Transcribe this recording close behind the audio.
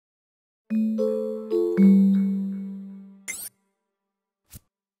Hello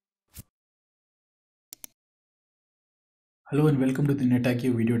and welcome to the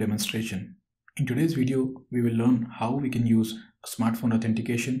NetIQ video demonstration. In today's video, we will learn how we can use smartphone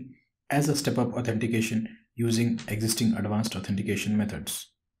authentication as a step-up authentication using existing advanced authentication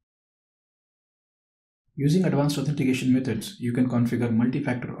methods. Using advanced authentication methods, you can configure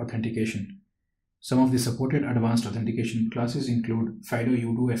multi-factor authentication. Some of the supported advanced authentication classes include FIDO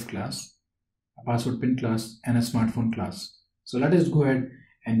U2F class, a password PIN class, and a smartphone class. So let us go ahead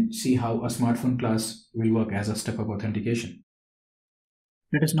and see how a smartphone class will work as a step-up authentication.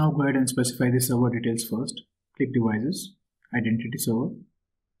 Let us now go ahead and specify the server details first. Click Devices, Identity Server,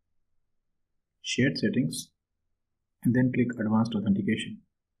 Shared Settings, and then click Advanced Authentication.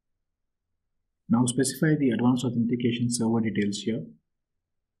 Now specify the Advanced Authentication server details here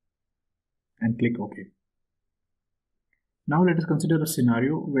and click OK. Now let us consider a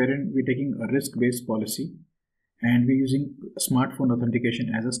scenario wherein we're taking a risk-based policy and we're using smartphone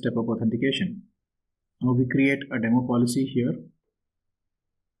authentication as a step-up authentication. Now we create a demo policy here,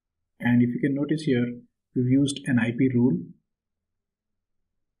 and if you can notice here, we've used an IP rule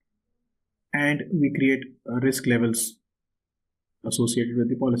and we create risk levels associated with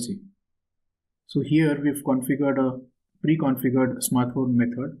the policy. So here we've configured a pre-configured smartphone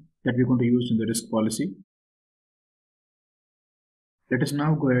method that we're going to use in the risk policy. Let us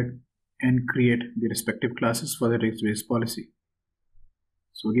now go ahead and create the respective classes for the risk-based policy.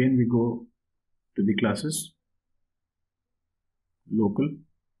 So again, we go to the classes, local,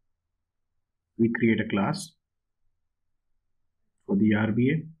 we create a class for the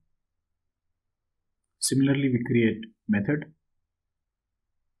RBA. Similarly, we create method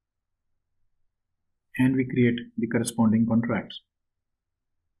and we create the corresponding contracts.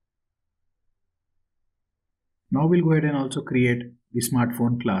 Now we'll go ahead and also create the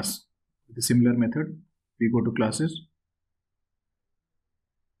smartphone class with a similar method. We go to classes,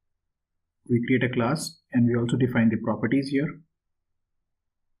 we create a class, and we also define the properties here.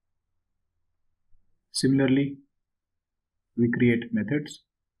 Similarly, we create methods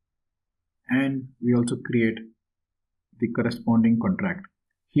and we also create the corresponding contract.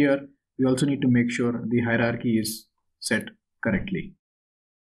 Here we also need to make sure the hierarchy is set correctly.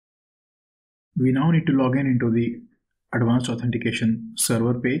 We now need to log in into the Advanced Authentication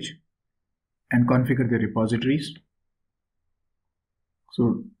server page and configure the repositories.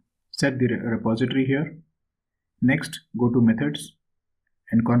 So set the repository here. Next, go to methods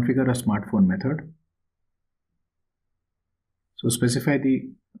and configure a smartphone method. So specify the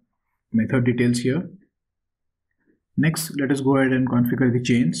method details here. Next, let us go ahead and configure the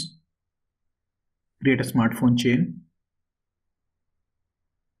chains. Create a smartphone chain.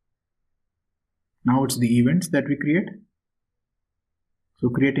 Now it's the events that we create. So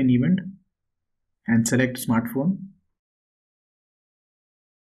create an event and select smartphone.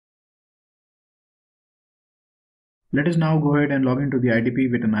 Let us now go ahead and log into the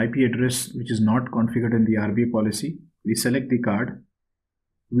IDP with an IP address which is not configured in the RBA policy. We select the card.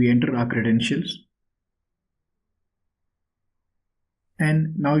 We enter our credentials.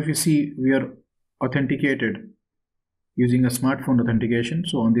 And now if you see, we are authenticated using a smartphone authentication.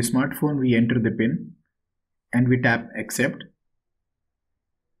 So on the smartphone, we enter the PIN and we tap accept.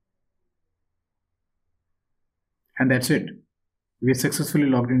 And that's it. We are successfully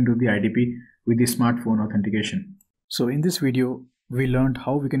logged into the IDP with the smartphone authentication. So in this video, we learned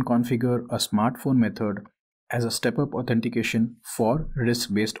how we can configure a smartphone method as a step-up authentication for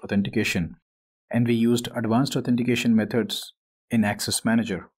risk-based authentication. And we used advanced authentication methods in Access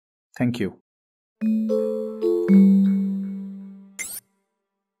Manager. Thank you.